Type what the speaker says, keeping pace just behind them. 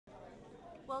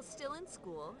While still in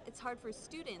school, it's hard for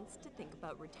students to think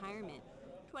about retirement.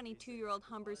 22-year-old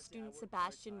Humber student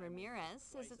Sebastian Ramirez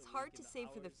says it's hard to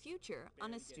save for the future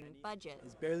on a student budget.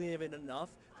 It's barely even enough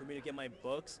for me to get my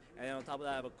books, and then on top of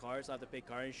that I have a car, so I have to pay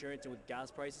car insurance, and with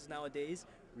gas prices nowadays,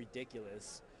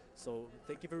 ridiculous. So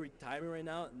thinking for retirement right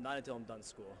now, not until I'm done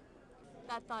school.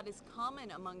 That thought is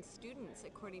common among students,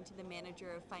 according to the manager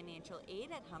of financial aid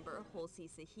at Humber, Holsey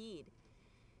Sahid.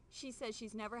 She says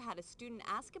she's never had a student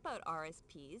ask about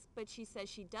RSPs, but she says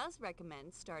she does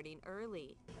recommend starting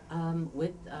early.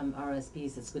 With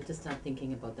RSPs, it's good to start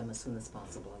thinking about them as soon as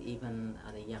possible, even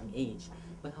at a young age.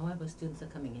 But however, students are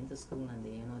coming into school and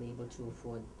they are not able to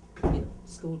afford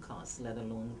school costs, let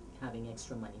alone having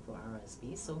extra money for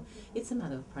RSPs. So it's a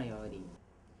matter of priority.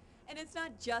 And it's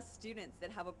not just students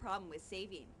that have a problem with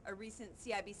saving. A recent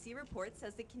CIBC report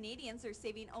says that Canadians are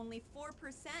saving only 4%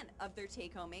 of their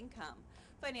take-home income.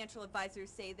 Financial advisors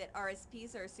say that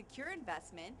RSPs are a secure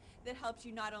investment that helps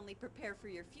you not only prepare for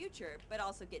your future, but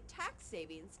also get tax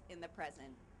savings in the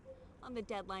present. On the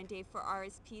deadline day for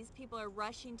RSPs, people are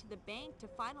rushing to the bank to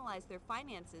finalize their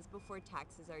finances before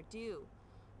taxes are due.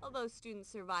 Although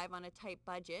students survive on a tight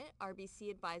budget,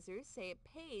 RBC advisors say it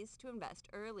pays to invest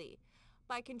early.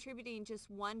 By contributing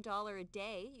just $1 a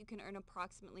day, you can earn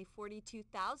approximately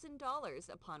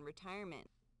 $42,000 upon retirement.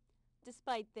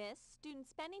 Despite this, student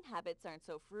spending habits aren't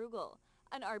so frugal.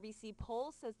 An RBC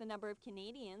poll says the number of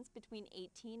Canadians between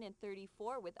 18 and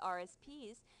 34 with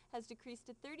RSPs has decreased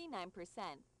to 39%,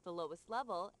 the lowest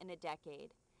level in a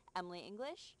decade. Emily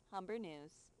English, Humber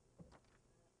News.